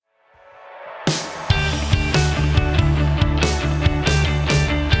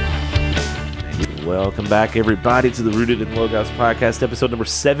Welcome back, everybody, to the Rooted in Logos podcast, episode number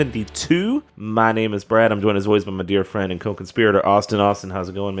 72. My name is Brad. I'm joined as always by my dear friend and co-conspirator, Austin. Austin, how's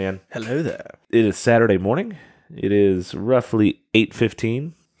it going, man? Hello there. It is Saturday morning. It is roughly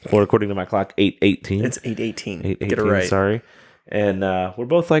 8:15, or according to my clock, 8:18. It's 8:18. 8:18, Get it right. sorry. And we're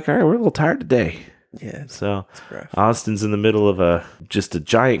both like, all right, we're a little tired today. Yeah. So rough. Austin's in the middle of just a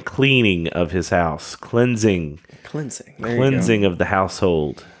giant cleaning of his house, cleansing of the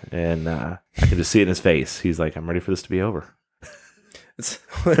household. And I can just see it in his face. He's like, I'm ready for this to be over. It's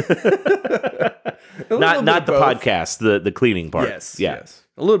not the podcast, the cleaning part. Yes.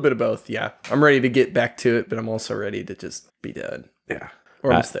 A little bit of both, yeah. I'm ready to get back to it, but I'm also ready to just be done. Yeah.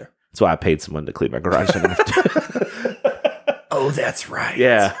 Or almost there. That's why I paid someone to clean my garage. Oh, that's right.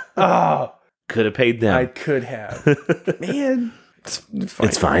 Yeah. Oh, could have paid them. I could have. Man. It's fine.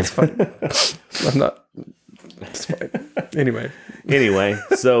 It's fine. It's fine. I'm not. It's fine. Anyway,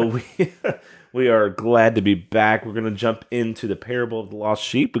 so we are glad to be back. We're going to jump into the parable of the lost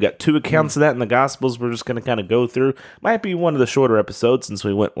sheep. We got two accounts of that in the Gospels. We're just going to kind of go through. Might be one of the shorter episodes since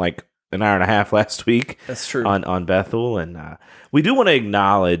we went like an hour and a half last week. That's true. On Bethel. And we do want to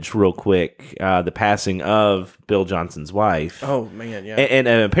acknowledge real quick the passing of Bill Johnson's wife. Oh, man, yeah. And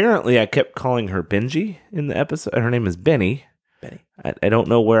apparently I kept calling her Benji in the episode. Her name is Benny. Benny. I don't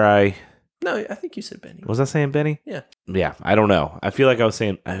know where I... No, I think you said Benny. Was I saying Benny? Yeah. Yeah, I don't know. I feel like I was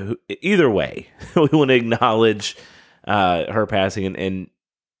saying... either way, we want to acknowledge her passing. And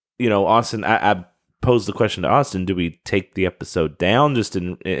you know, Austin, I posed the question to Austin, do we take the episode down just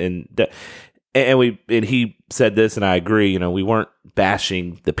and he said this, and I agree, you know, we weren't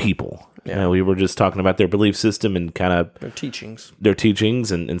bashing the people. Yeah. You know, we were just talking about their belief system and kind of Their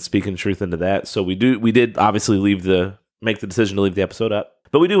teachings and speaking truth into that. So we did obviously make the decision to leave the episode up,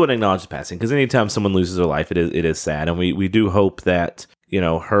 but we do want to acknowledge the passing, because anytime someone loses their life, it is sad. And we do hope that, you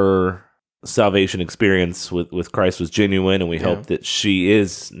know, her salvation experience with Christ was genuine, and we hope that she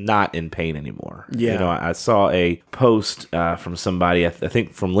is not in pain anymore. Yeah. You know, I saw a post from somebody, I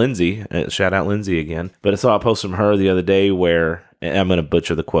think from Lindsay, shout out Lindsay again, but I saw a post from her the other day where, and I'm going to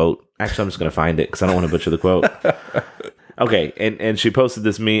butcher the quote. Actually, I'm just going to find it because I don't want to butcher the quote. Okay, and she posted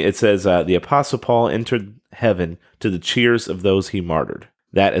this meme. It says, the Apostle Paul entered heaven to the cheers of those he martyred.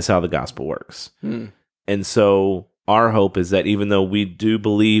 That is how the gospel works. And so our hope is that even though we do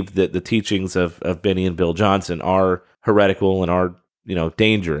believe that the teachings of Benny and Bill Johnson are heretical and are, you know,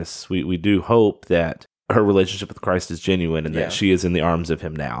 dangerous, we do hope that her relationship with Christ is genuine and that she is in the arms of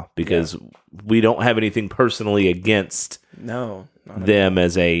him now, because we don't have anything personally against them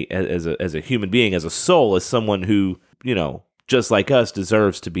as a human being, as a soul, as someone who, you know, just like us,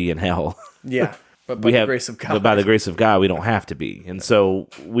 deserves to be in hell. Yeah. But by the grace of God. But by the grace of God, we don't have to be. And so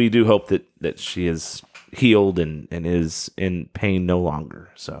we do hope that she is healed and is in pain no longer.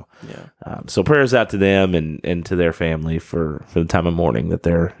 So so prayers out to them and to their family for the time of mourning that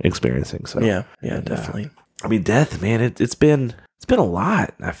they're experiencing. So definitely. I mean, death, man, it's been a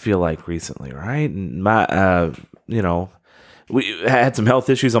lot, I feel like, recently, right? And my you know, we had some health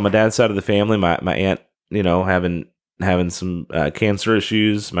issues on my dad's side of the family. My aunt, you know, having some cancer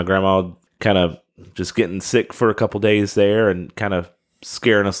issues. My grandma kind of just getting sick for a couple days there and kind of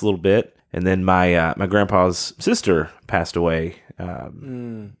scaring us a little bit. And then my grandpa's sister passed away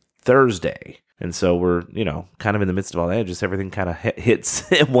Thursday. And so we're, you know, kind of in the midst of all that. Just everything kind of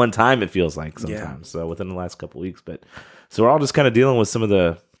hits at one time, it feels like sometimes. So within the last couple of weeks. But so we're all just kind of dealing with some of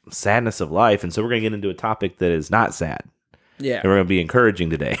the sadness of life. And so we're going to get into a topic that is not sad. Yeah. And we're going to be encouraging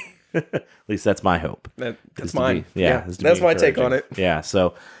today. At least that's my hope. That's mine. That's my take on it. Yeah.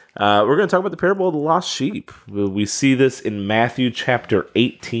 So we're going to talk about the parable of the lost sheep. We see this in Matthew chapter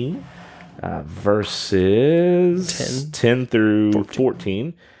 18, verses 10 through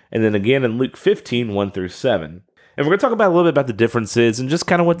 14. And then again in Luke 15, 1 through 7. And we're going to talk about a little bit about the differences and just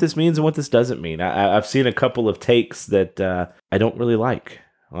kind of what this means and what this doesn't mean. I've seen a couple of takes that I don't really like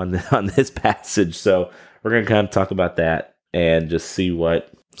on this passage. So we're going to kind of talk about that and just see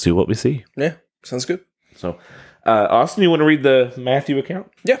what we see. Yeah, sounds good. So, Austin, you want to read the Matthew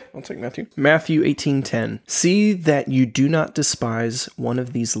account? Yeah, I'll take Matthew. Matthew 18:10. See that you do not despise one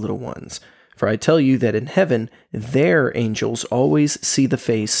of these little ones. For I tell you that in heaven, their angels always see the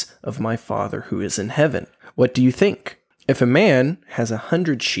face of my Father who is in heaven. What do you think? If a man has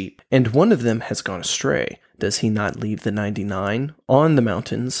 100 sheep, and one of them has gone astray, does he not leave the 99 on the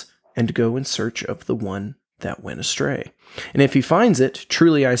mountains and go in search of the one that went astray? And if he finds it,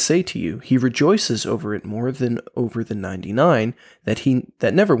 truly I say to you, he rejoices over it more than over the 99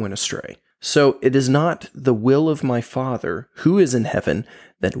 that never went astray. So it is not the will of my Father who is in heaven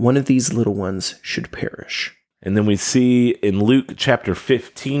that one of these little ones should perish. And then we see in Luke chapter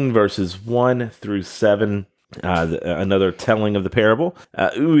 15, verses 1 through 7, another telling of the parable.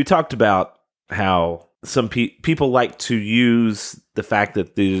 We talked about how some people like to use the fact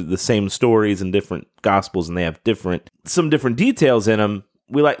that the same stories in different gospels and they have some different details in them.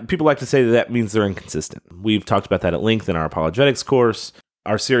 People like to say that means they're inconsistent. We've talked about that at length in our apologetics course,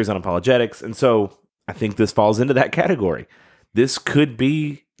 our series on apologetics. And so I think this falls into that category. This could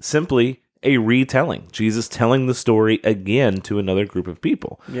be simply a retelling. Jesus telling the story again to another group of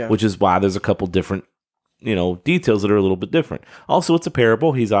people, which is why there's a couple different details that are a little bit different. Also, it's a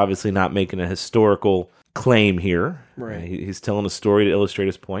parable. He's obviously not making a historical claim here. Right. He's telling a story to illustrate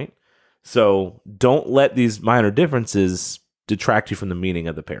his point. So don't let these minor differences detract you from the meaning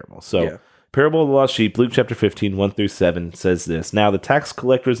of the parable. So Parable of the Lost Sheep, Luke chapter 15, 1 through 7 says this. Now the tax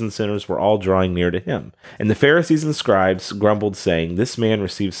collectors and sinners were all drawing near to him. And the Pharisees and scribes grumbled, saying, This man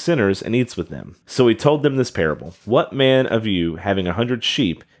receives sinners and eats with them. So he told them this parable. What man of you, having 100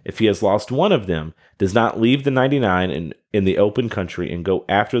 sheep, if he has lost one of them, does not leave the 99 in the open country and go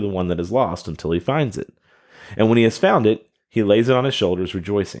after the one that is lost until he finds it? And when he has found it, he lays it on his shoulders,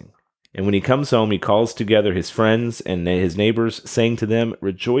 rejoicing. And when he comes home, he calls together his friends and his neighbors, saying to them,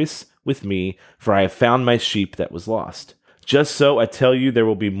 Rejoice with me, for I have found my sheep that was lost. Just so, I tell you, there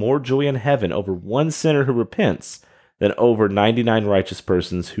will be more joy in heaven over one sinner who repents than over 99 righteous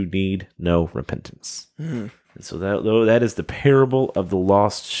persons who need no repentance. And so that is the parable of the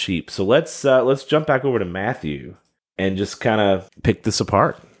lost sheep. So let's jump back over to Matthew and just kind of pick this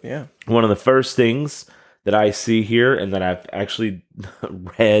apart. Yeah. One of the first things that I see here and that I've actually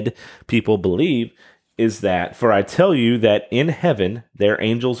read people believe is that, for I tell you that in heaven, their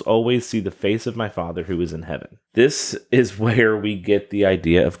angels always see the face of my Father who is in heaven. This is where we get the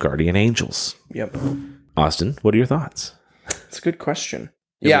idea of guardian angels. Yep. Austin, what are your thoughts? It's a good question.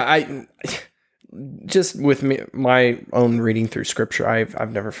 Yeah, I just with my own reading through scripture,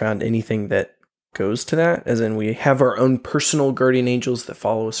 I've never found anything that goes to that, as in we have our own personal guardian angels that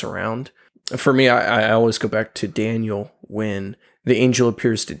follow us around. For me, I always go back to Daniel when the angel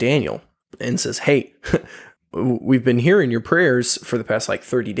appears to Daniel and says, hey, we've been hearing your prayers for the past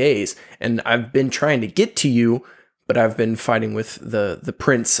 30 days, and I've been trying to get to you, but I've been fighting with the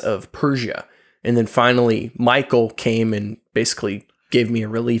prince of Persia. And then finally, Michael came and basically gave me a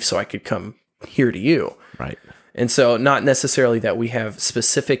relief so I could come here to you. Right. And so not necessarily that we have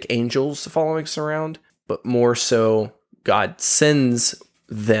specific angels following us around, but more so God sends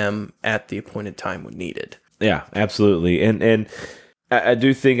them at the appointed time when needed. Yeah, absolutely. And I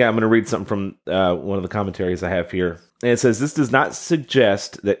do think I'm going to read something from one of the commentaries I have here. And it says, this does not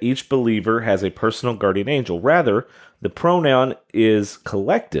suggest that each believer has a personal guardian angel. Rather, the pronoun is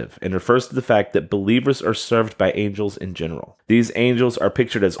collective and refers to the fact that believers are served by angels in general. These angels are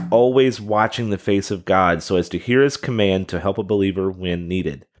pictured as always watching the face of God so as to hear his command to help a believer when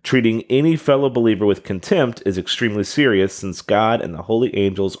needed. Treating any fellow believer with contempt is extremely serious, since God and the holy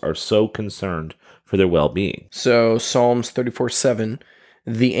angels are so concerned for their well-being. So Psalms 34:7,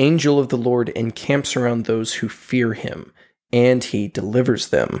 the angel of the Lord encamps around those who fear him, and he delivers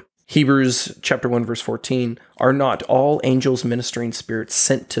them. Hebrews chapter 1, verse 14, are not all angels ministering spirits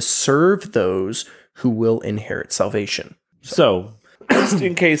sent to serve those who will inherit salvation? So just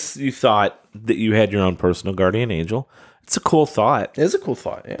in case you thought that you had your own personal guardian angel, it's a cool thought. It is a cool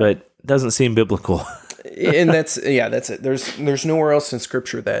thought, yeah. But it doesn't seem biblical. And that's it. There's nowhere else in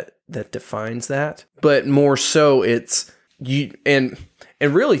scripture that defines that. But more so it's you and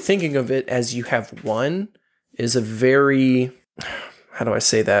really thinking of it as you have one is a very, how do I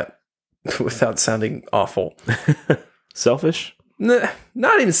say that without sounding awful? Selfish? Not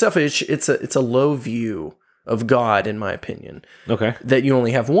even selfish. It's a low view of God, in my opinion. Okay. That you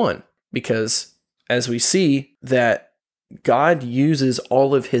only have one, because as we see that God uses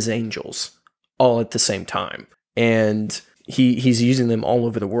all of his angels all at the same time, and he's using them all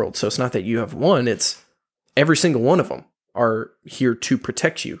over the world. So it's not that you have one, it's every single one of them are here to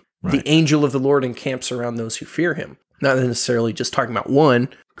protect you. Right. The angel of the Lord encamps around those who fear him. Not necessarily just talking about one.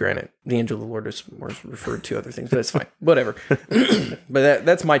 Granted, the angel of the Lord is more referred to other things, but it's fine. Whatever. But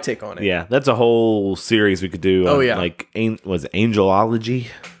that's my take on it. Yeah, that's a whole series we could do. Oh, yeah. Was it angelology?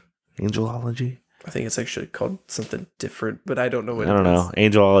 Angelology? I think it's actually called something different, but I don't know what I don't know.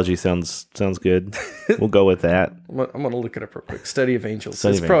 Angelology sounds good. We'll go with that. I'm going to look it up real quick. Study of angels.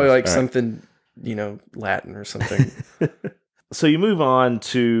 Study it's of probably angels. like All right. something, Latin or something. So you move on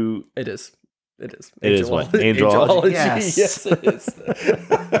to... It is. It is what? Angelology? Yes, it is.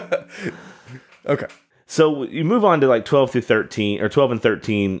 Okay. So you move on to 12 through 13, or 12 and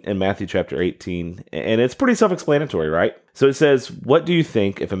 13 in Matthew chapter 18, and it's pretty self-explanatory, right? So it says, what do you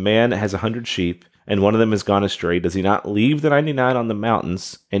think if a man has 100 sheep and one of them has gone astray, does he not leave the 99 on the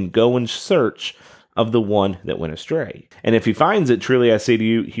mountains and go in search of the one that went astray? And if he finds it, truly I say to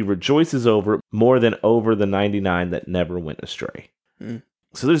you, he rejoices over it more than over the 99 that never went astray.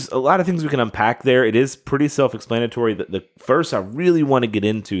 So there's a lot of things we can unpack there. It is pretty self-explanatory. The verse I really want to get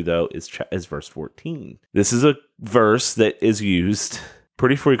into, though, is verse 14. This is a verse that is used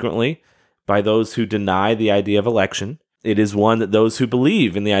pretty frequently by those who deny the idea of election. It is one that those who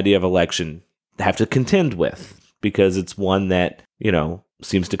believe in the idea of election have to contend with, because it's one that,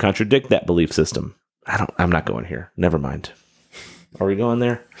 seems to contradict that belief system. I'm not going here. Never mind. Are we going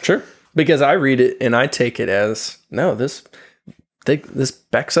there? Sure. Because I read it and I take it as, no, this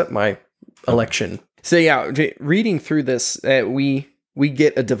backs up my election. So yeah, reading through this, we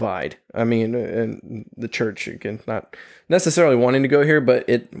get a divide. I mean, in the church, again, not necessarily wanting to go here, but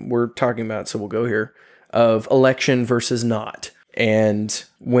we're talking about, so we'll go here, of election versus not. And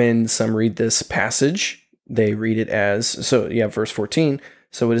when some read this passage, they read it as, verse 14,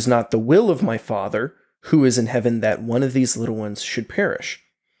 so it is not the will of my Father who is in heaven that one of these little ones should perish.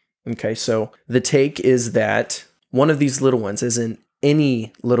 Okay, so the take is that one of these little ones is in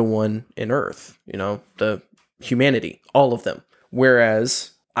any little one in earth, the humanity, all of them.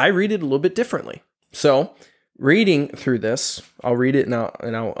 Whereas I read it a little bit differently. So reading through this, I'll read it now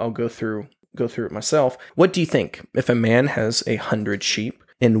and I'll go through it myself. What do you think? If a man has 100 sheep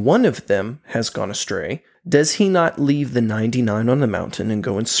and one of them has gone astray, does he not leave the 99 on the mountain and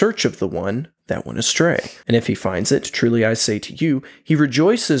go in search of the one that went astray? And if he finds it, truly I say to you, he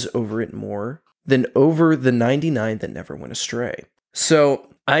rejoices over it more than over the 99 that never went astray.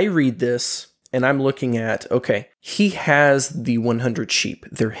 So I read this and I'm looking at, okay, he has the 100 sheep.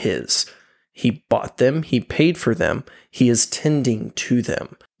 They're his. He bought them. He paid for them. He is tending to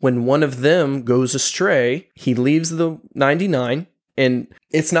them. When one of them goes astray, he leaves the 99, and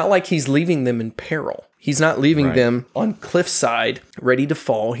it's not like he's leaving them in peril. He's not leaving them on cliffside, ready to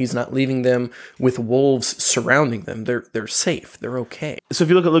fall. He's not leaving them with wolves surrounding them. They're safe. They're okay. So if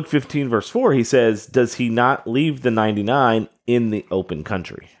you look at Luke 15, verse 4, he says, does he not leave the 99 in the open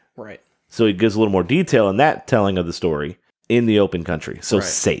country? Right. So he gives a little more detail in that telling of the story, in the open country. So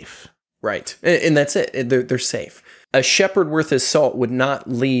safe. Right. And that's it. They're safe. A shepherd worth his salt would not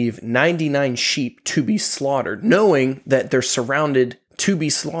leave 99 sheep to be slaughtered, knowing that they're surrounded to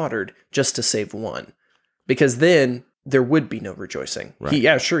be slaughtered just to save one. Because then there would be no rejoicing. Right.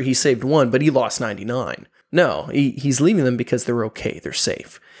 He saved one, but he lost 99. No, he's leaving them because they're okay, they're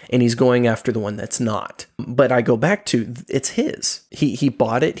safe. And he's going after the one that's not. But I go back to, it's his. He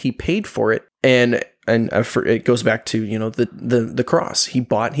bought it, he paid for it, and it goes back to, the cross. He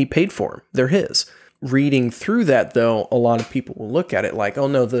bought, he paid for them. They're his. Reading through that, though, a lot of people will look at it like, oh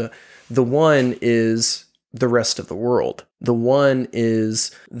no, the one is the rest of the world. The one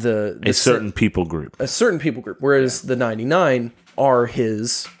is a certain people group. A certain people group, whereas the 99 are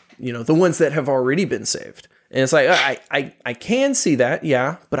his, the ones that have already been saved. And it's like, I can see that,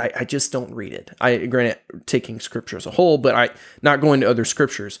 yeah, but I just don't read it. Granted, taking scripture as a whole, but I not going to other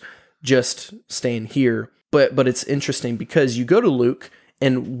scriptures, just staying here. But it's interesting because you go to Luke,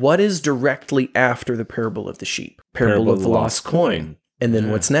 and what is directly after the parable of the sheep? Parable of the lost coin. And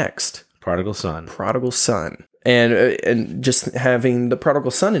then what's next? Prodigal son. Prodigal son. And just having the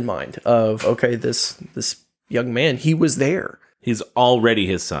prodigal son in mind of, okay, this young man, he was there. He's already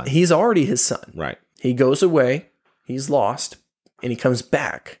his son. He's already his son. Right. He goes away, he's lost, and he comes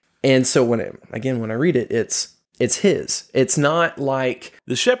back. And so when I read it, it's his. It's not like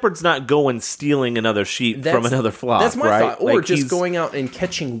the shepherd's not going stealing another sheep from another flock. That's my thought. Or like just going out and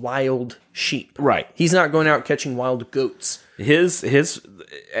catching wild sheep. Right. He's not going out catching wild goats. His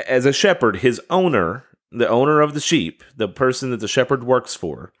as a shepherd, his owner, the owner of the sheep, the person that the shepherd works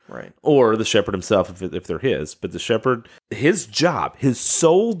for, right, or the shepherd himself if they're his, but the shepherd, his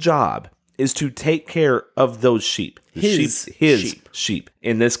sole job is to take care of those sheep. His sheep.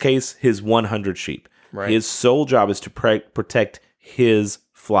 In this case, his 100 sheep. Right. His sole job is to protect his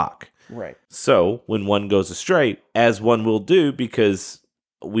flock. Right. So when one goes astray, as one will do, because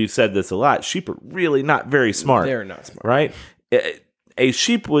we've said this a lot, sheep are really not very smart. They're not smart. Right? A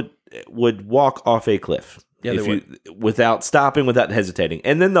sheep would walk off a cliff without stopping, without hesitating.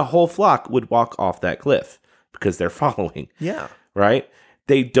 And then the whole flock would walk off that cliff because they're following. Yeah. Right?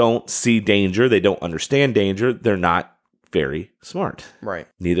 They don't see danger. They don't understand danger. They're not very smart. Right.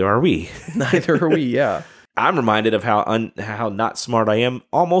 Neither are we. Neither are we, yeah. I'm reminded of how not smart I am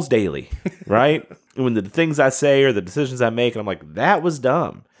almost daily, right? When the things I say or the decisions I make, and I'm like, that was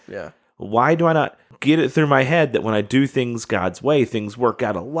dumb. Yeah. Why do I not get it through my head that when I do things God's way, things work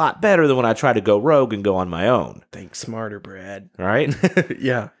out a lot better than when I try to go rogue and go on my own? Think smarter, Brad. Right?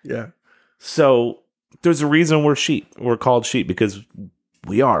 Yeah, yeah. So there's a reason we're sheep. We're called sheep because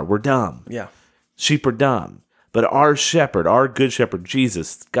we're dumb. Yeah. Sheep are dumb. But our shepherd, our good shepherd,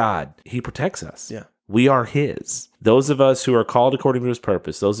 Jesus, God, he protects us. Yeah. We are his. Those of us who are called according to his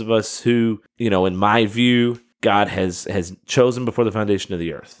purpose, those of us who, in my view, God has chosen before the foundation of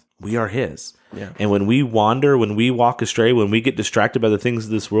the earth. We are his. Yeah. And when we wander, when we walk astray, when we get distracted by the things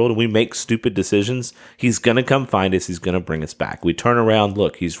of this world and we make stupid decisions, he's going to come find us. He's going to bring us back. We turn around,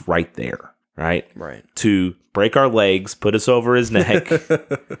 look, he's right there, right? Right. To break our legs, put us over his neck,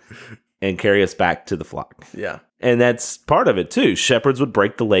 and carry us back to the flock. Yeah. And that's part of it too. Shepherds would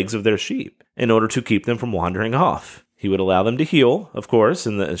break the legs of their sheep in order to keep them from wandering off. He would allow them to heal, of course,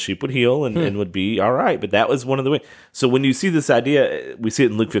 and the sheep would heal and would be all right. But that was one of the ways. So when you see this idea, we see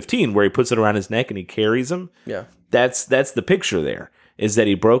it in Luke 15 where he puts it around his neck and he carries him. Yeah. That's the picture there, is that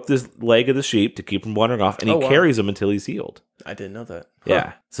he broke the leg of the sheep to keep him wandering off, and he carries him until he's healed. I didn't know that.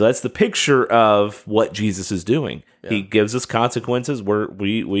 Yeah. So that's the picture of what Jesus is doing. Yeah. He gives us consequences.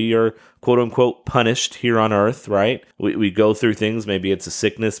 We are, quote unquote, punished here on earth, right? We go through things. Maybe it's a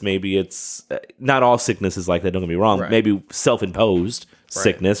sickness. Maybe it's not all sickness is like that. Don't get me wrong. Right. Maybe self-imposed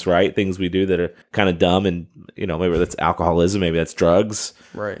sickness, right? Things we do that are kind of dumb, and maybe that's alcoholism. Maybe that's drugs.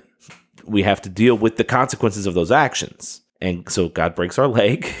 Right. We have to deal with the consequences of those actions. And so God breaks our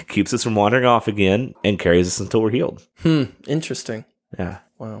leg, keeps us from wandering off again, and carries us until we're healed. Interesting. Yeah.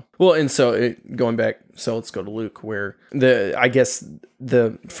 Wow. Well, and so going back, so let's go to Luke, where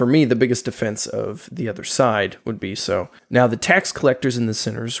for me, the biggest defense of the other side would be, so now the tax collectors and the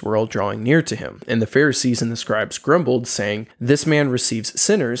sinners were all drawing near to him, and the Pharisees and the scribes grumbled, saying, "This man receives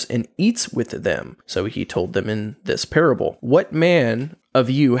sinners and eats with them." So he told them in this parable, "What man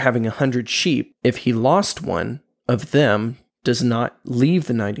of you having 100 sheep, if he lost one of them, does not leave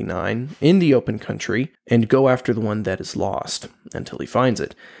the 99 in the open country and go after the one that is lost until he finds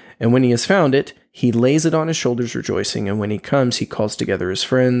it? And when he has found it, he lays it on his shoulders rejoicing. And when he comes, he calls together his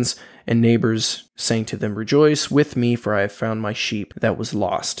friends and neighbors, saying to them, 'Rejoice with me, for I have found my sheep that was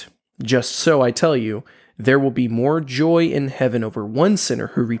lost.' Just so I tell you, there will be more joy in heaven over one sinner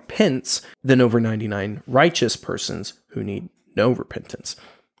who repents than over 99 righteous persons who need no repentance."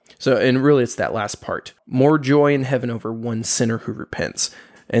 So, and really it's that last part. More joy in heaven over one sinner who repents.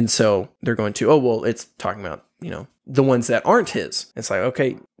 And so they're going to, it's talking about, the ones that aren't his. It's like,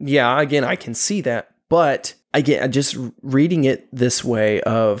 okay, yeah, again, I can see that. But again, just reading it this way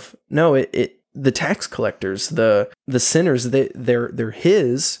of, no, the tax collectors, the sinners, they're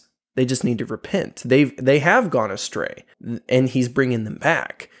his. They just need to repent. They have gone astray, and he's bringing them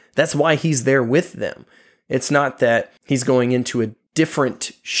back. That's why he's there with them. It's not that he's going into a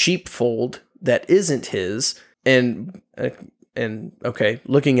different sheepfold that isn't his, and okay,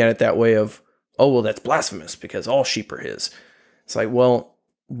 looking at it that way of, that's blasphemous because all sheep are his. It's like, well,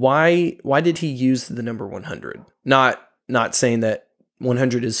 why did he use the number 100? Not saying that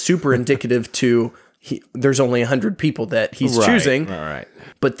 100 is super indicative to there's only 100 people that he's choosing, right.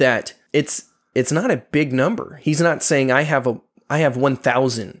 But that it's not a big number. He's not saying I have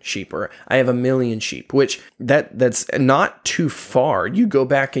 1,000 sheep or I have 1,000,000 sheep, which that's not too far. You go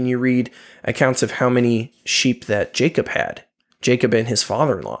back and you read accounts of how many sheep that Jacob and his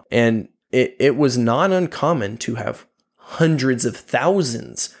father-in-law. And it was not uncommon to have hundreds of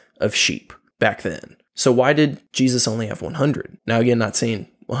thousands of sheep back then. So why did Jesus only have 100? Now, again, not saying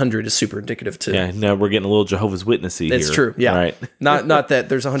 100 is super indicative to... Yeah, no, we're getting a little Jehovah's Witnessy here. It's true, yeah. Right. Not that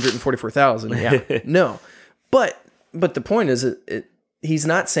there's 144,000, yeah. No. But the point is, he's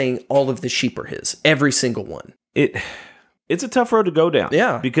not saying all of the sheep are his, every single one. It's a tough road to go down.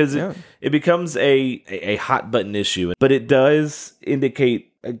 Yeah. Because it becomes a hot button issue. But it does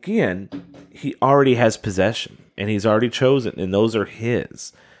indicate, again, he already has possession and he's already chosen, and those are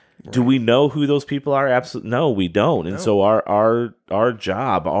his. Right. Do we know who those people are? Absolutely. No, we don't. And so our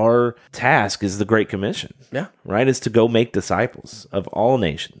job, our task is the Great Commission. Yeah. Right? Is to go make disciples of all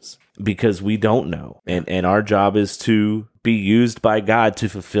nations, because we don't know. And our job is to be used by God to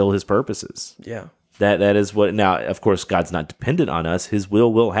fulfill his purposes. Yeah. That is what, now, of course, God's not dependent on us. His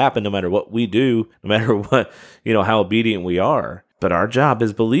will happen no matter what we do, no matter what, how obedient we are. But our job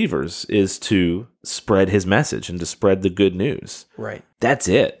as believers is to spread his message and to spread the good news. Right. That's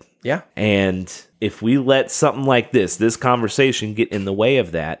it. Yeah. And if we let something like this conversation get in the way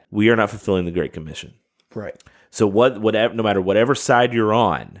of that, we are not fulfilling the Great Commission. Right. So whatever, no matter whatever side you're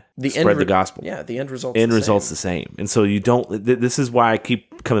on, spread the gospel. Yeah, the end result's the same. And so you don't, this is why I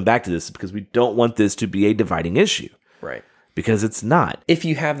keep coming back to this, because we don't want this to be a dividing issue. Right. Because it's not. If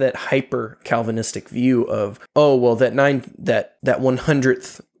you have that hyper Calvinistic view of, that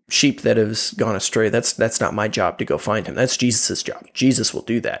 100th sheep that has gone astray, that's not my job to go find him. That's Jesus's job. Jesus will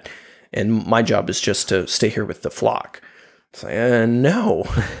do that. and my job is just to stay here with the flock. It's like, no.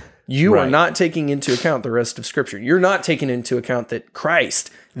 You are Right. not taking into account the rest of Scripture. You're not taking into account that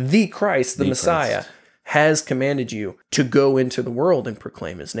Christ, the Messiah, has commanded you to go into the world and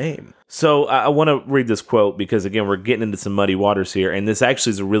proclaim his name. So I want to read this quote because, again, we're getting into some muddy waters here, and this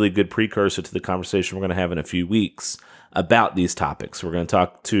actually is a really good precursor to the conversation we're going to have in a few weeks about these topics. We're going to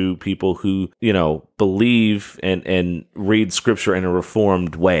talk to people who, believe and read Scripture in a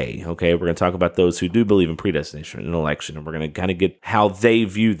reformed way, okay? We're going to talk about those who do believe in predestination and election, and we're going to kind of get how they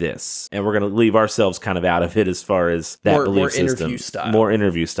view this, and we're going to leave ourselves kind of out of it as far as that More belief system. More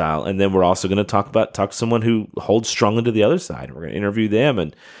interview style. And then we're also going to talk to someone who holds strongly to the other side. We're going to interview them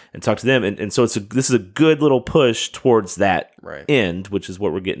and talk to them. And so this is a good little push towards that end, which is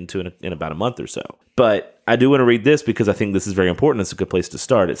what we're getting to in about a month or so. But I do want to read this because I think this is very important. It's a good place to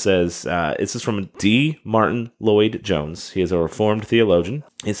start. It says, this is from D. Martin Lloyd Jones. He is a Reformed theologian.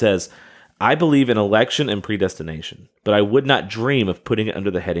 It says, I believe in election and predestination, but I would not dream of putting it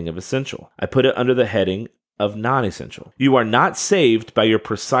under the heading of essential. I put it under the heading of non-essential. You are not saved by your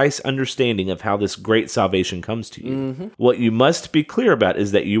precise understanding of how this great salvation comes to you. Mm-hmm. What you must be clear about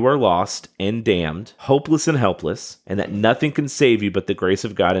is that you are lost and damned, hopeless and helpless, and that nothing can save you but the grace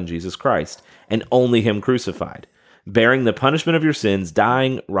of God in Jesus Christ, and only him crucified, bearing the punishment of your sins,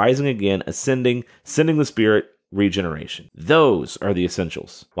 dying, rising again, ascending, sending the Spirit, regeneration. Those are the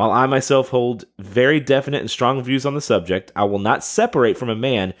essentials. While I myself hold very definite and strong views on the subject, I will not separate from a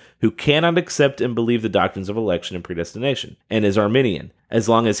man who cannot accept and believe the doctrines of election and predestination, and is Arminian, as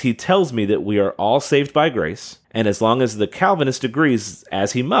long as he tells me that we are all saved by grace, and as long as the Calvinist agrees,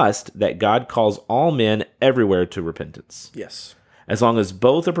 as he must, that God calls all men everywhere to repentance. Yes. As long as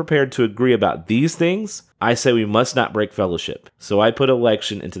both are prepared to agree about these things, I say we must not break fellowship. So I put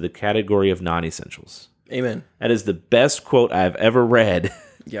election into the category of non-essentials. Amen. That is the best quote I've ever read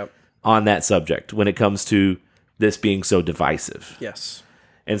on that subject when it comes to this being so divisive. Yes.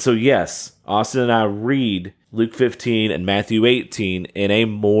 And so, yes, Austin and I read Luke 15 and Matthew 18 in a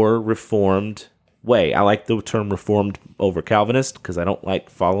more reformed way. I like the term reformed over Calvinist because I don't like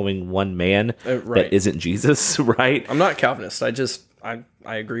following one man that isn't Jesus, right? I'm not Calvinist.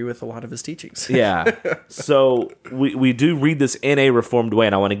 I agree with a lot of his teachings. Yeah. So we do read this in a reformed way,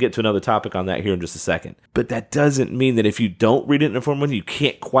 and I want to get to another topic on that here in just a second. But that doesn't mean that if you don't read it in a reformed way, you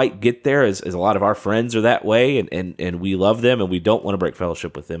can't quite get there, as a lot of our friends are that way, and we love them, and we don't want to break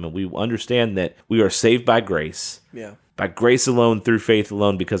fellowship with them, and we understand that we are saved by grace. Yeah. By grace alone, through faith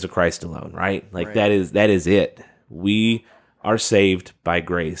alone, because of Christ alone, right? That is it. We are saved by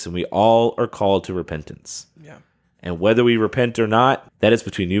grace, and we all are called to repentance. Yeah. And whether we repent or not, that is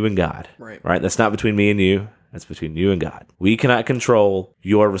between you and God. Right. That's not between me and you. That's between you and God. We cannot control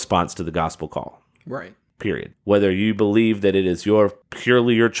your response to the gospel call. Right. Period. Whether you believe that it is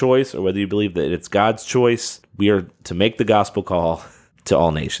purely your choice or whether you believe that it's God's choice, we are to make the gospel call to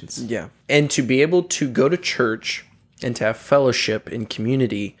all nations. Yeah. And to be able to go to church and to have fellowship and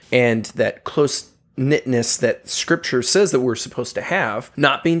community and that close-knitness that Scripture says that we're supposed to have,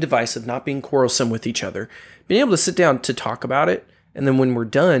 not being divisive, not being quarrelsome with each other, being able to sit down to talk about it, and then when we're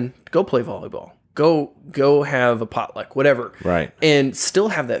done, go play volleyball, go have a potluck, whatever, right? And still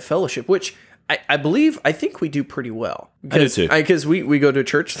have that fellowship, which I think we do pretty well. I do too, because we go to a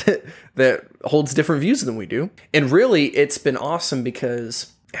church that holds different views than we do, and really, it's been awesome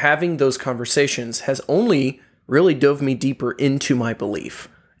because having those conversations has only really dove me deeper into my belief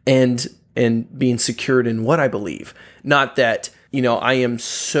and being secured in what I believe. Not that, I am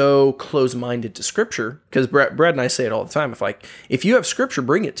so close-minded to Scripture, because Brad and I say it all the time. If you have Scripture,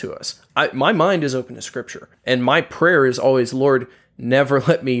 bring it to us. My mind is open to Scripture. And my prayer is always, Lord, never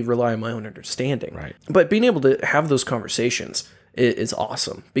let me rely on my own understanding. Right. But being able to have those conversations is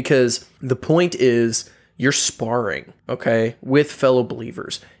awesome, because the point is you're sparring, okay, with fellow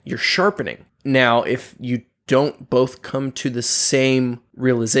believers. You're sharpening. Now, if you don't both come to the same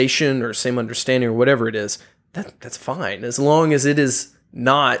realization or same understanding or whatever it is, that's fine, as long as it is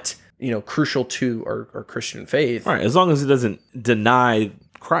not, crucial to our Christian faith. Right, as long as it doesn't deny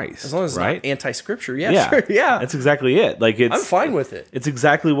Christ. As long as it's right? not anti-Scripture. Yeah, sure. Yeah. That's exactly it. I'm fine with it. It's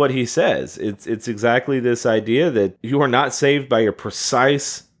exactly what he says. It's exactly this idea that you are not saved by your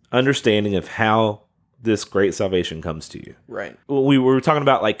precise understanding of how this great salvation comes to you. Right. We were talking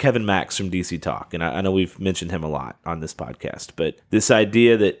about Kevin Max from DC Talk, and I know we've mentioned him a lot on this podcast, but this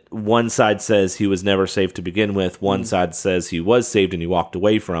idea that one side says he was never saved to begin with, one side says he was saved and he walked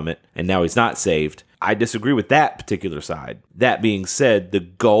away from it, and now he's not saved. I disagree with that particular side. That being said, the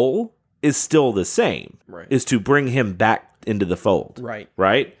goal is still the same, right, is to bring him back into the fold. Right.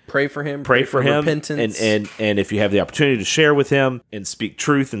 Right? Pray for him. Pray for him, repentance. and if you have the opportunity to share with him and speak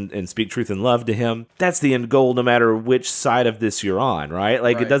truth and speak truth and love to him, that's the end goal, no matter which side of this you're on, right?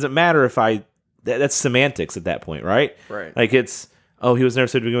 Like, Right. it doesn't matter if that's semantics at that point, right? Right. Like, it's, oh, he was never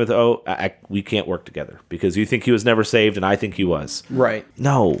saved to begin with. Oh, we can't work together because you think he was never saved and I think he was. Right.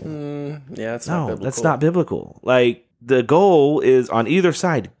 No, Yeah, that's not biblical. that's not biblical. Like, the goal is on either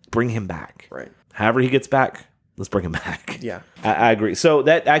side, bring him back. Right. However he gets back, let's bring him back. Yeah. I agree. So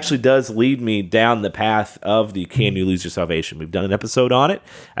that actually does lead me down the path of the can you lose your salvation? We've done an episode on it.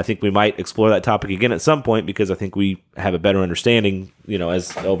 I think we might explore that topic again at some point because I think we have a better understanding,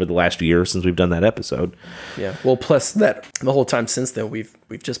 as over the last year since we've done that episode. Yeah. Well, plus that the whole time since then, we've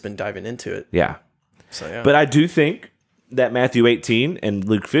just been diving into it. Yeah. So, yeah. But I do think that Matthew 18 and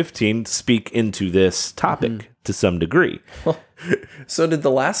Luke 15 speak into this topic to some degree. So did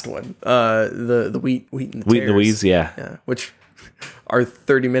the last one, the wheat and the Wheat and the tares. Weeds, yeah. Yeah, which our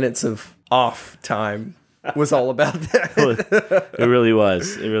 30 minutes of off time was all about that. It really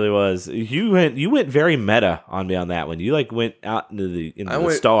was. It really was. You went very meta on me on that one. You went out into the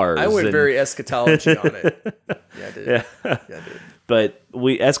stars. I went very eschatology on it. Yeah, I did. Yeah. Yeah, I did. But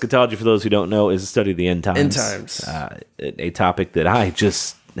eschatology, for those who don't know, is a study of the end times. End times. A topic that I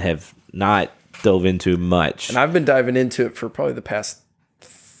just have not dove into much. And I've been diving into it for probably the past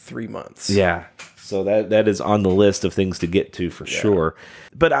 3 months. Yeah. So that is on the list of things to get to for sure.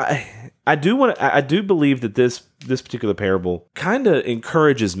 But I do believe that this particular parable kind of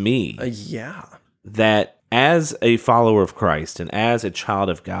encourages me Yeah. that as a follower of Christ and as a child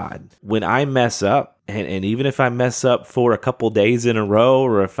of God, when I mess up, and even if I mess up for a couple days in a row,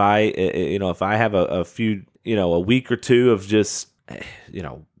 or if I have a few, a week or two of just,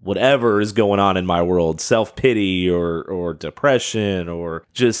 whatever is going on in my world, self-pity or depression or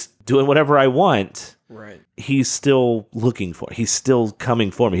just doing whatever I want, Right. he's still looking for me. He's still coming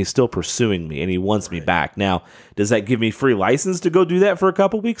for me. He's still pursuing me, and he wants me back. Now, does that give me free license to go do that for a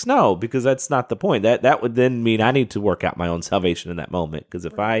couple weeks? No, because that's not the point. That would then mean I need to work out my own salvation in that moment. Because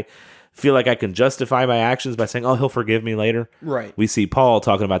if I feel like I can justify my actions by saying, oh, he'll forgive me later. Right. We see Paul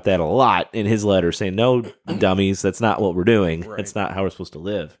talking about that a lot in his letter, saying, no, dummies, that's not what we're doing. Right. That's not how we're supposed to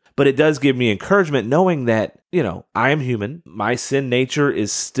live. But it does give me encouragement knowing that, I am human. My sin nature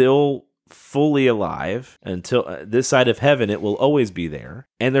is still fully alive until this side of heaven. It will always be there.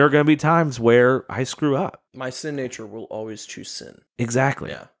 And there are going to be times where I screw up. My sin nature will always choose sin.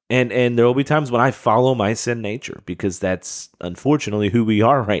 Exactly. Yeah. And there will be times when I follow my sin nature because that's unfortunately who we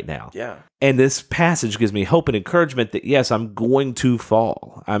are right now. Yeah. And this passage gives me hope and encouragement that, yes, I'm going to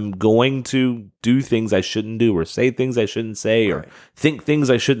fall. I'm going to do things I shouldn't do or say things I shouldn't say or think things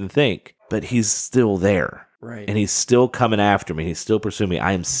I shouldn't think. But he's still there. Right. And he's still coming after me. He's still pursuing me.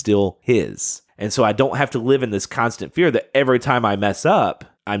 I am still his. And so I don't have to live in this constant fear that every time I mess up,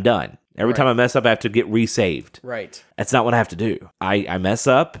 I'm done. Every time I mess up, I have to get resaved. Right. That's not what I have to do. I mess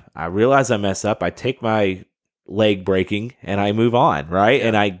up. I realize I mess up. I take my leg breaking and I move on, right? Yeah.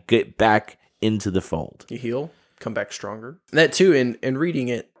 And I get back into the fold. You heal, come back stronger. That too, in reading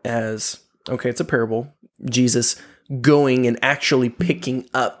it as, okay, it's a parable. Jesus going and actually picking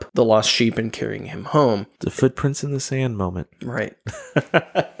up the lost sheep and carrying him home. The footprints in the sand moment. Right.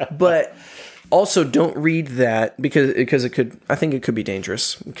 But also don't read that because I think it could be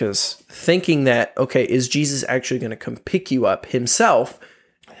dangerous because thinking that, okay, is Jesus actually going to come pick you up himself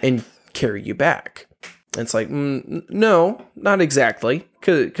and carry you back? And it's like, no, not exactly.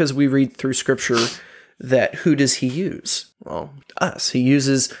 Because we read through scripture that who does he use? Well, us. He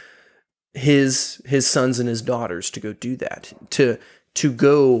uses his sons and his daughters to go do that, to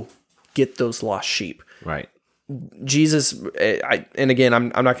go get those lost sheep. Right. Jesus, and again, I'm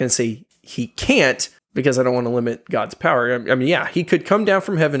not going to say he can't because I don't want to limit God's power. I mean, yeah, he could come down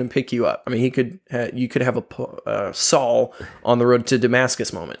from heaven and pick you up. I mean, you could have a Saul on the road to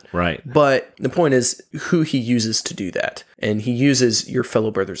Damascus moment. Right. But the point is who he uses to do that. And he uses your fellow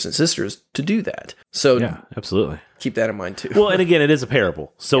brothers and sisters to do that. So Yeah, absolutely. keep that in mind too. Well, and again, it is a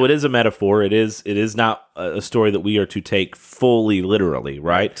parable. So it is a metaphor. It is not a story that we are to take fully literally,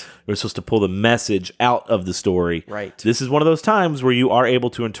 right? We're supposed to pull the message out of the story. Right. This is one of those times where you are able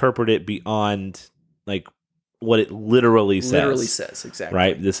to interpret it beyond like what it literally says. Literally says, exactly.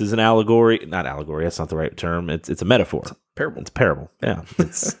 Right? This is an allegory. Not allegory, that's not the right term. It's a metaphor. Parable. It's a parable. Yeah.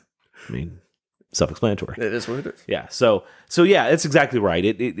 It's self-explanatory. It is what it is. Yeah. So yeah, it's exactly right.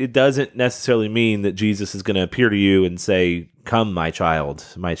 It doesn't necessarily mean that Jesus is going to appear to you and say, "Come, my child,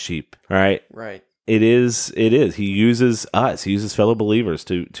 my sheep." All right. Right. It is. He uses us. He uses fellow believers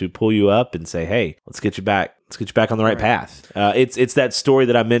to pull you up and say, "Hey, let's get you back. Let's get you back on the right path." It's that story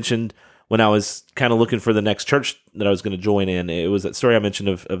that I mentioned when I was kind of looking for the next church that I was going to join in. It was that story I mentioned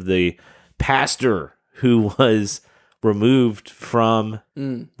of the pastor who was removed from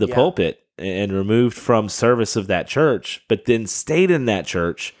the pulpit and removed from service of that church, but then stayed in that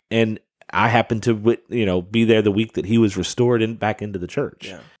church. And I happened to, be there the week that he was restored and back into the church.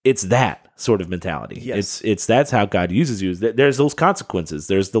 Yeah. It's that sort of mentality. Yes. It's that's how God uses you. There's those consequences.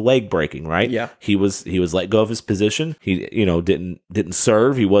 There's the leg breaking, right? Yeah. He was let go of his position. He, didn't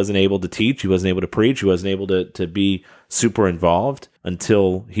serve. He wasn't able to teach. He wasn't able to preach. He wasn't able to be super involved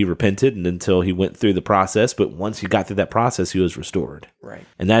until he repented and until he went through the process. But once he got through that process, he was restored. Right.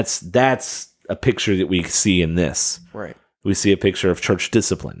 And that's a picture that we see in this. Right. We see a picture of church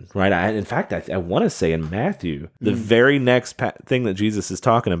discipline, right? In fact, I want to say in Matthew, the very next thing that Jesus is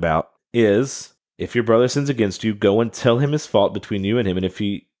talking about is, if your brother sins against you, go and tell him his fault between you and him. And if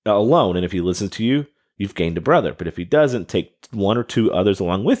he alone, and if he listens to you, you've gained a brother. But if he doesn't, take one or two others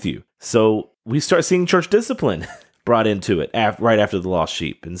along with you. So we start seeing church discipline brought into it right after the lost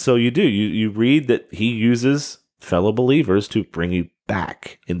sheep. And so you read that he uses fellow believers to bring you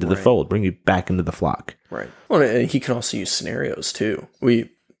back into the fold, bring you back into the flock. Right. Well, and he can also use scenarios too.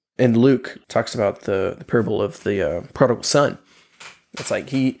 And Luke talks about the parable of the prodigal son. It's like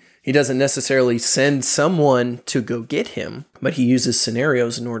he doesn't necessarily send someone to go get him, but he uses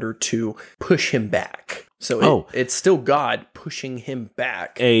scenarios in order to push him back. So it's still God pushing him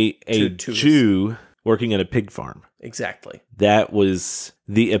back. A Jew working at a pig farm. Exactly. That was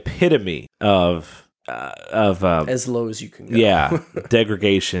the epitome of as low as you can go. Yeah,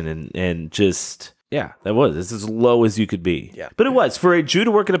 degradation and just that was. It's as low as you could be. Yeah. But it was for a Jew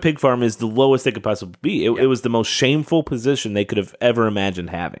to work at a pig farm is the lowest they could possibly be. It was the most shameful position they could have ever imagined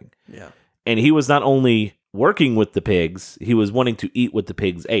having. Yeah. And he was not only working with the pigs, he was wanting to eat what the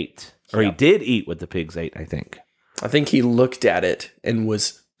pigs ate. Or he did eat what the pigs ate, I think. I think he looked at it and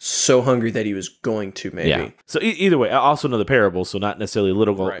was so hungry that he was going to maybe. Yeah. So either way, I also know the parable, so not necessarily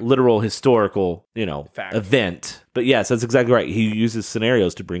literal historical, fact. Event. But yes, that's exactly right. He uses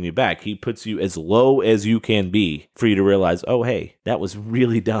scenarios to bring you back. He puts you as low as you can be for you to realize, oh, hey, that was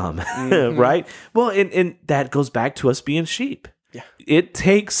really dumb, right? Well, and that goes back to us being sheep. Yeah. It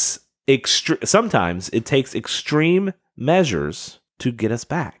takes sometimes it takes extreme measures to get us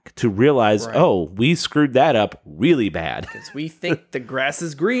back, to realize, we screwed that up really bad. Because we think the grass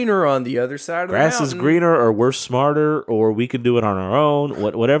is greener on the other side of the grass mountain. Is greener, or we're smarter, or we can do it on our own.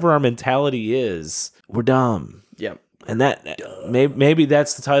 Whatever our mentality is, we're dumb. Yep. And that maybe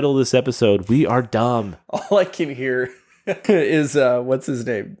that's the title of this episode. We are dumb. All I can hear is, what's his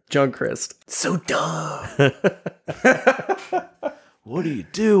name? John Christ. So dumb. What are you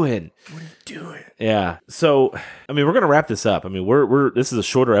doing? What are you doing? Yeah. So, we're going to wrap this up. This is a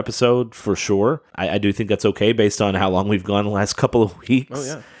shorter episode for sure. I do think that's okay based on how long we've gone the last couple of weeks. Oh,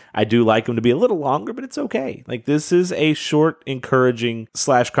 yeah. I do like them to be a little longer, but it's okay. Like, this is a short, encouraging /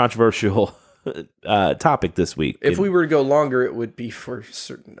 controversial topic this week. If we were to go longer, it would be for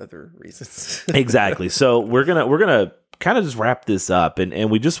certain other reasons. Exactly. So we're gonna kind of just wrap this up,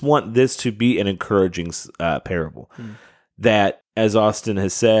 and we just want this to be an encouraging parable. That, as Austin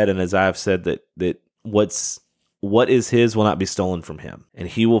has said, and as I've said, that what is his will not be stolen from him, and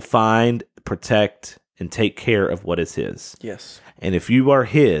he will find, protect, and take care of what is his. Yes. And if you are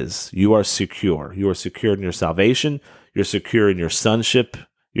his, you are secure. You are secure in your salvation. You're secure in your sonship.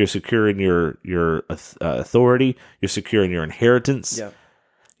 You're secure in your authority. You're secure in your inheritance. Yep.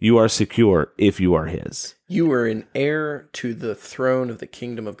 You are secure if you are his. You are an heir to the throne of the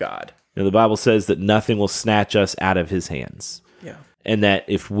kingdom of God. The Bible says that nothing will snatch us out of his hands. Yeah. And that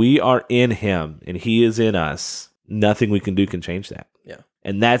if we are in him and he is in us, nothing we can do can change that. Yeah.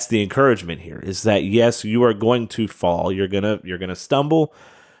 And that's the encouragement here, is that yes, you are going to fall. You're gonna stumble.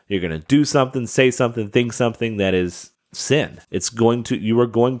 You're gonna do something, say something, think something that is sin. You are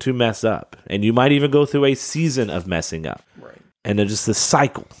going to mess up. And you might even go through a season of messing up. Right. And then just the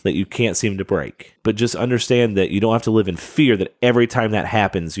cycle that you can't seem to break. But just understand that you don't have to live in fear that every time that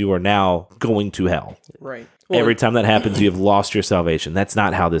happens, you are now going to hell. Right. Every time that happens, you have lost your salvation. That's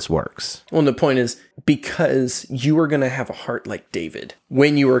not how this works. Well, the point is, because you are going to have a heart like David,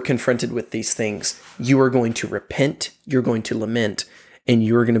 when you are confronted with these things, you are going to repent, you're going to lament, and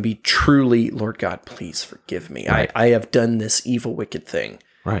you're going to be truly, Lord God, please forgive me. Right. I have done this evil, wicked thing.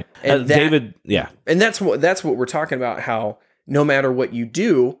 Right. And David, yeah. And that's what we're talking about, how no matter what you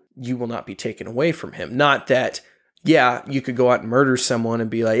do, you will not be taken away from him. Not that, you could go out and murder someone and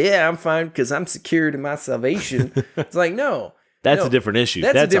be like, I'm fine because I'm secured in my salvation. It's like, no. That's a different issue.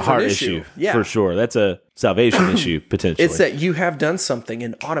 That's a heart issue. Yeah. For sure. That's a salvation issue, potentially. It's that you have done something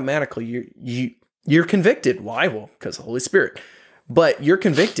and automatically you're convicted. Why? Well, because of the Holy Spirit. But you're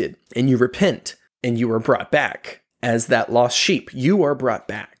convicted and you repent and you are brought back as that lost sheep. You are brought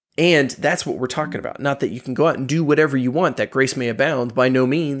back. And that's what we're talking about. Not that you can go out and do whatever you want, that grace may abound, by no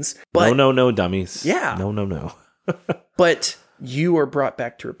means. But No, dummies. Yeah. No. But you are brought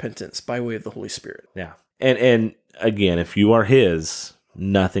back to repentance by way of the Holy Spirit. Yeah. And again, if you are his,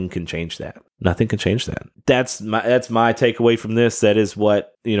 nothing can change that. Nothing can change that. That's my takeaway from this. That is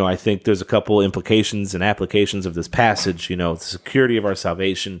what, I think there's a couple implications and applications of this passage, the security of our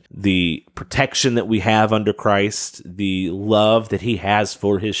salvation, the protection that we have under Christ, the love that he has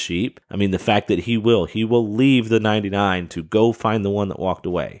for his sheep. I mean, the fact that he will leave the 99 to go find the one that walked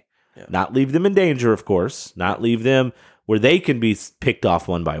away. Yeah. Not leave them in danger, of course, not leave them where they can be picked off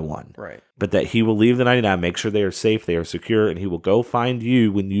one by one. Right. But that he will leave the 99, make sure they are safe, they are secure, and he will go find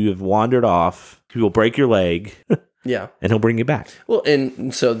you when you have wandered off. He will break your leg. Yeah. And he'll bring you back. Well,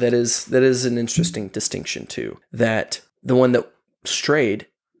 and so that is an interesting distinction too, that the one that strayed,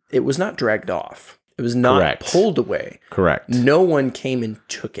 it was not dragged off. It was not Correct. Pulled away. Correct. No one came and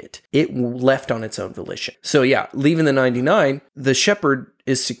took it. It left on its own volition. So yeah, leaving the 99, the shepherd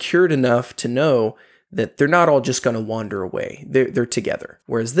is secured enough to know that they're not all just going to wander away. They're together.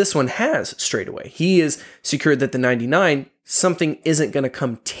 Whereas this one has strayed away. He is secured that the 99, something isn't going to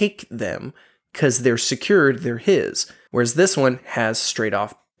come take them because they're secured, they're his. Whereas this one has strayed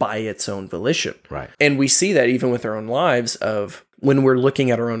off by its own volition. Right. And we see that even with our own lives of when we're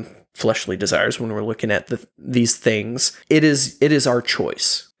looking at our own fleshly desires, when we're looking at these things, it is our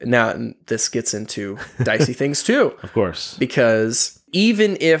choice. Now, this gets into dicey things too. Of course. Because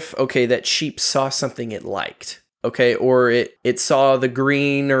even if, that sheep saw something it liked, or it saw the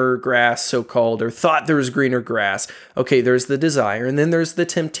greener grass, so-called, or thought there was greener grass, there's the desire, and then there's the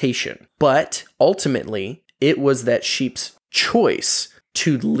temptation. But ultimately, it was that sheep's choice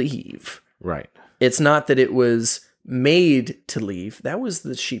to leave. Right. It's not that it was made to leave. That was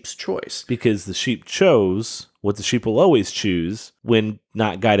the sheep's choice. Because the sheep chose what the sheep will always choose when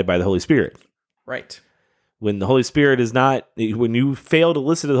not guided by the Holy Spirit. Right. When the Holy Spirit is not, when you fail to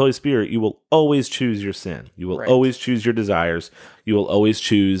listen to the Holy Spirit, you will always choose your sin. You will always choose your desires. You will always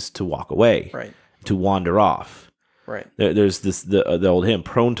choose to walk away, to wander off. Right. There's the old hymn,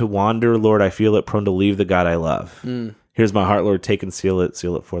 prone to wander, Lord, I feel it, prone to leave the God I love. Here's my heart, Lord, take and seal it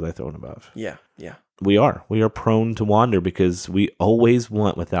for thy throne above. Yeah. We are prone to wander because we always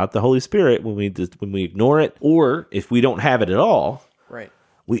want, without the Holy Spirit, when we ignore it, or if we don't have it at all,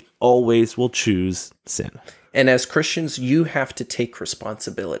 we always will choose sin. And as Christians, you have to take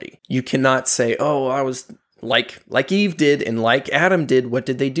responsibility. You cannot say, I was like Eve did and like Adam did. What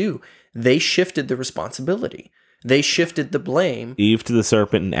did they do? They shifted the responsibility. They shifted the blame. Eve to the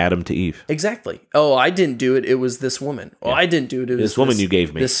serpent and Adam to Eve. Exactly. I didn't do it. It was this woman. I didn't do it. It was this woman you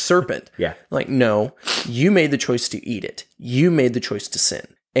gave me. This serpent. Yeah. Like, no, you made the choice to eat it. You made the choice to sin.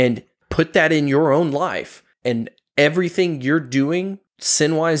 And put that in your own life. And everything you're doing,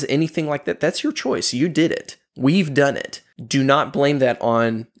 sin-wise, anything like that, that's your choice. You did it. We've done it. Do not blame that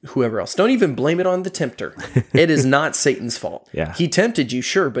on whoever else. Don't even blame it on the tempter. It is not Satan's fault. Yeah. He tempted you,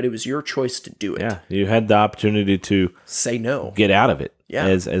 sure, but it was your choice to do it. Yeah. You had the opportunity to say no. Get out of it. Yeah.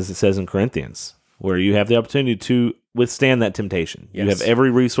 As it says in Corinthians, where you have the opportunity to withstand that temptation. Yes. You have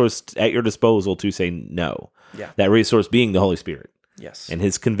every resource at your disposal to say no. Yeah. That resource being the Holy Spirit. Yes. And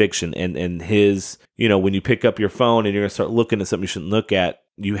his conviction and his, when you pick up your phone and you're going to start looking at something you shouldn't look at,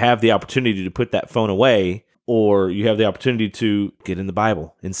 you have the opportunity to put that phone away, or you have the opportunity to get in the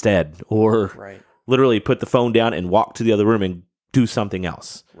Bible instead, or literally put the phone down and walk to the other room and do something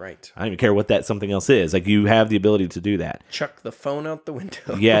else. Right. I don't even care what that something else is. Like, you have the ability to do that. Chuck the phone out the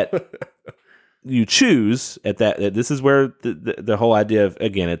window. Yet you choose at that. This is where the whole idea of,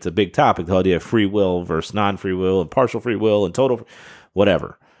 again, it's a big topic, the whole idea of free will versus non-free will and partial free will and total,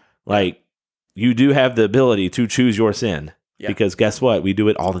 whatever. Like, you do have the ability to choose your sin. Yeah. Because guess what? We do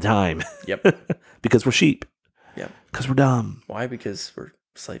it all the time. Yep. Because we're sheep. Yep. Because we're dumb. Why? Because we're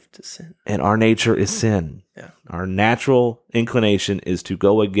slave to sin. And our nature is sin. Yeah. Our natural inclination is to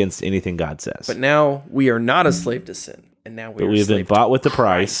go against anything God says. But now we are not a slave to sin. And now we have been bought with the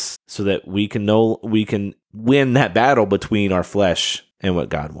price so that we can win that battle between our flesh and what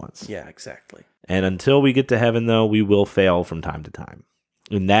God wants. Yeah, exactly. And until we get to heaven, though, we will fail from time to time.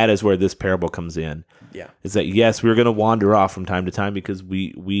 And that is where this parable comes in. Yeah. Is that, yes, we're going to wander off from time to time because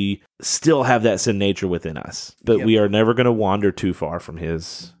we still have that sin nature within us. But we are never going to wander too far from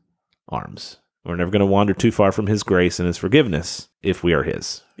his arms. We're never going to wander too far from his grace and his forgiveness if we are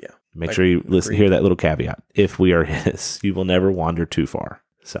his. Yeah. Make sure you hear that little caveat. If we are his, you will never wander too far.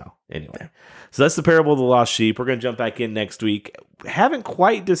 So anyway, Yeah. So that's the parable of the lost sheep. We're going to jump back in next week. Haven't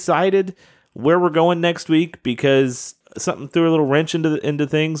quite decided where we're going next week because something threw a little wrench into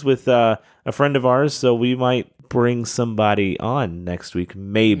things with a friend of ours, so we might bring somebody on next week.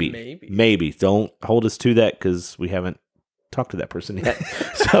 Maybe. Don't hold us to that because we haven't talked to that person yet.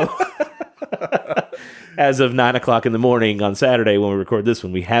 So as of 9:00 in the morning on Saturday when we record this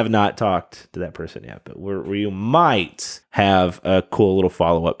one, we have not talked to that person yet, but we might have a cool little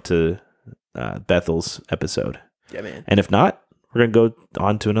follow-up to Bethel's episode. Yeah, man. And if not, we're going to go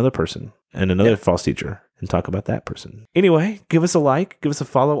on to another person and another false teacher and talk about that person. Anyway, give us a like, give us a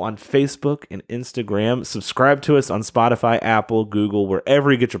follow on Facebook and Instagram. Subscribe to us on Spotify, Apple, Google,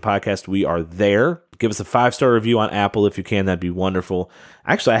 wherever you get your podcast. We are there. Give us a 5-star review on Apple if you can. That'd be wonderful.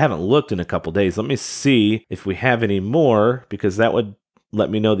 Actually, I haven't looked in a couple days. Let me see if we have any more, because that would let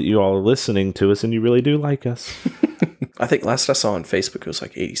me know that you all are listening to us and you really do like us. I think last I saw on Facebook, it was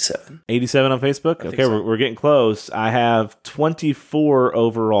like 87. 87 on Facebook? Okay, so. We're getting close. I have 24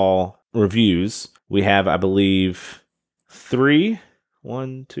 overall reviews. We have, I believe, 3.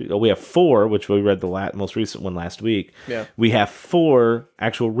 1, 2. Oh, we have 4, which we read the most recent one last week. Yeah. We have 4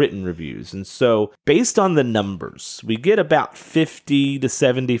 actual written reviews. And so, based on the numbers, we get about 50 to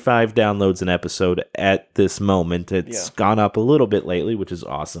 75 downloads an episode at this moment. It's gone up a little bit lately, which is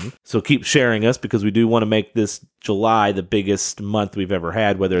awesome. So keep sharing us, because we do want to make this July the biggest month we've ever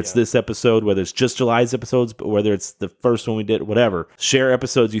had, whether it's this episode, whether it's just July's episodes, but whether it's the first one we did, whatever. Share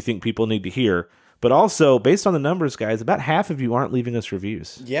episodes you think people need to hear. But also, based on the numbers, guys, about half of you aren't leaving us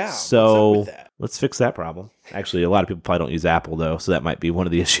reviews. Yeah. So what's up with that? Let's fix that problem. Actually, a lot of people probably don't use Apple, though, so that might be one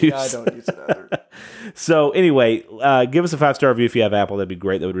of the issues. Yeah, I don't use it either. So anyway, give us a 5-star review if you have Apple. That'd be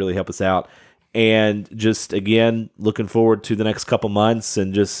great. That would really help us out. And just, again, looking forward to the next couple months,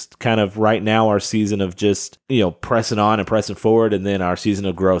 and just kind of right now our season of just, pressing on and pressing forward, and then our season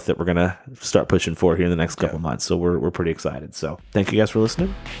of growth that we're going to start pushing for here in the next couple months. So we're pretty excited. So thank you guys for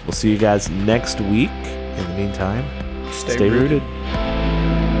listening. We'll see you guys next week. In the meantime, stay rooted.